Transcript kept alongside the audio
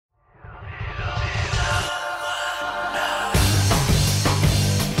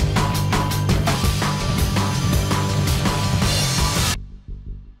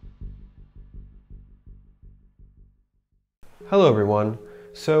Hello everyone.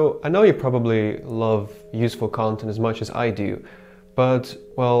 So I know you probably love useful content as much as I do, but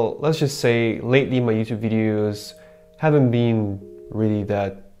well, let's just say lately my YouTube videos haven't been really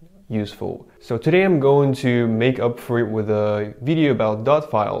that useful. So today I'm going to make up for it with a video about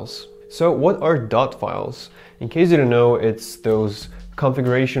Dotfiles. So what are Dotfiles? In case you don't know, it's those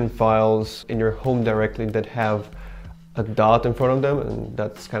configuration files in your home directory that have a dot in front of them, and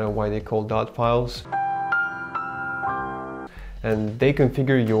that's kind of why they call Dotfiles. And they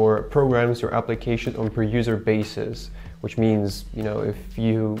configure your programs, your application on per user basis, which means, if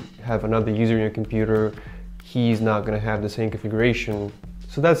you have another user in your computer, he's not going to have the same configuration.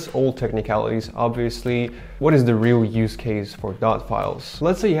 So that's all technicalities. Obviously, what is the real use case for Dotfiles?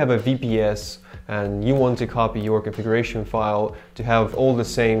 Let's say you have a VPS and you want to copy your configuration file to have all the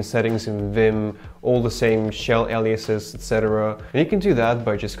same settings in Vim, all the same shell aliases, etc. And you can do that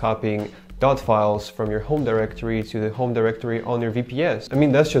by just copying Dotfiles from your home directory to the home directory on your VPS. I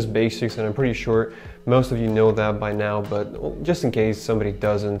mean, that's just basics, and I'm pretty sure most of you know that by now, but just in case somebody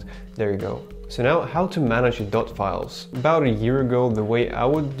doesn't, there you go. So now, how to manage your Dotfiles. About a year ago, the way I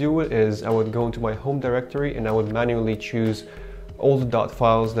would do it is I would go into my home directory and I would manually choose all the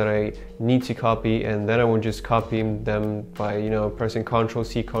Dotfiles that I need to copy, and then I would just copy them by, pressing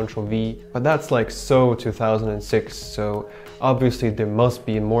Ctrl+C, Ctrl+V. But that's like so 2006, so obviously there must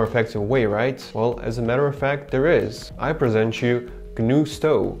be a more effective way, right? Well, as a matter of fact, there is. I present you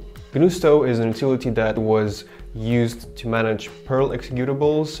GNU-stow. GNU-stow is an utility that was used to manage Perl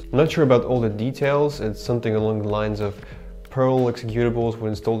executables. I'm not sure about all the details. It's something along the lines of Perl executables would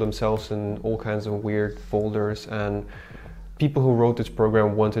install themselves in all kinds of weird folders, and people who wrote this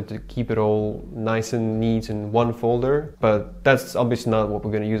program wanted to keep it all nice and neat in one folder, but that's obviously not what we're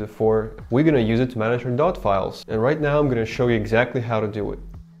going to use it for. We're going to use it to manage our Dotfiles, and right now I'm going to show you exactly how to do it.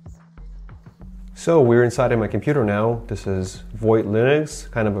 So we're inside of my computer now. This is Void Linux,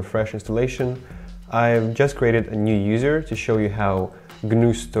 kind of a fresh installation. I've just created a new user to show you how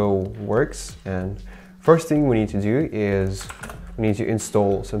GNU-stow works, and first thing we need to do is we need to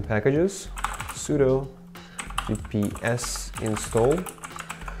install some packages. Sudo ps install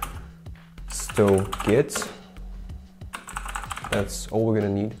stow git. That's all we're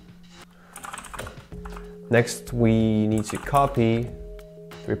gonna need. Next, we need to copy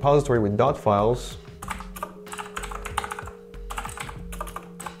the repository with Dotfiles.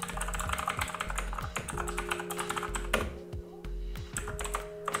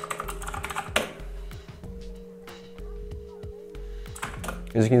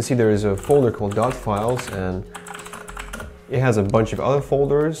 As you can see, there is a folder called Dotfiles, and it has a bunch of other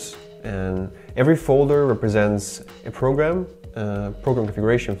folders, and every folder represents a program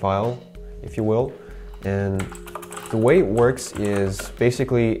configuration file, if you will. And the way it works is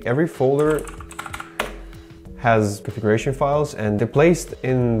basically every folder has configuration files, and they're placed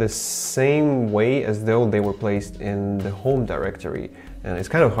in the same way as though they were placed in the home directory. And it's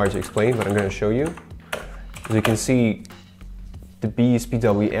kind of hard to explain, but I'm going to show you. As you can see, the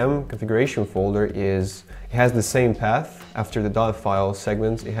bspwm configuration folder has the same path. After the Dotfile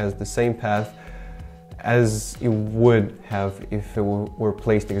segments, it has the same path as it would have if it were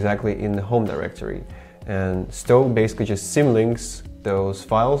placed exactly in the home directory. And stow basically just symlinks those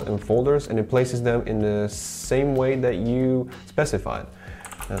files and folders, and it places them in the same way that you specified.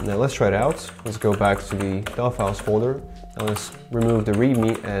 Now let's try it out. Let's go back to the Dotfiles folder. Now let's remove the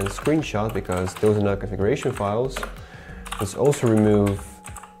readme and screenshot because those are not configuration files. Let's also remove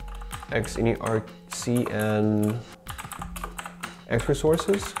xinitrc and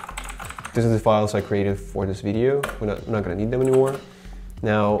xresources. These are the files I created for this video. We're not going to need them anymore.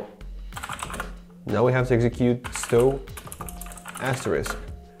 Now we have to execute stow asterisk.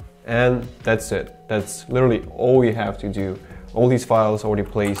 And that's it. That's literally all you have to do. All these files are already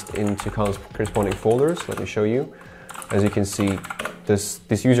placed into corresponding folders. Let me show you. As you can see,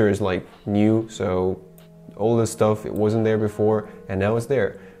 this user is like new, so all this stuff, it wasn't there before, and now it's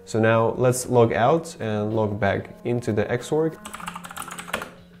there. So now let's log out and log back into the Xorg.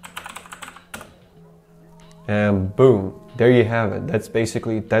 And boom, there you have it.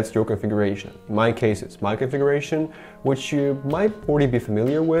 That's your configuration. In my case, it's my configuration, which you might already be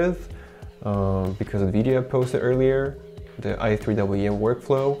familiar with because of the video I posted earlier, the i3wm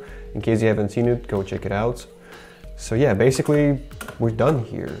workflow. In case you haven't seen it, go check it out. So yeah, basically we're done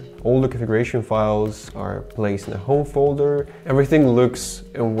here. All the configuration files are placed in a home folder. Everything looks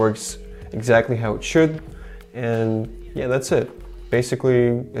and works exactly how it should. And yeah, that's it.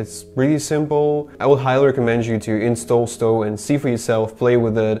 Basically, it's really simple. I would highly recommend you to install stow and see for yourself, play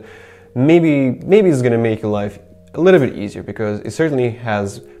with it. Maybe it's gonna make your life a little bit easier, because it certainly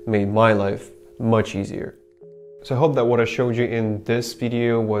has made my life much easier. So I hope that what I showed you in this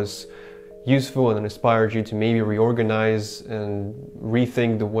video was useful and inspired you to maybe reorganize and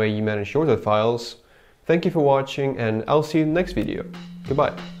rethink the way you manage your files. Thank you for watching, and I'll see you in the next video.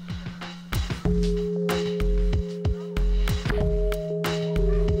 Goodbye.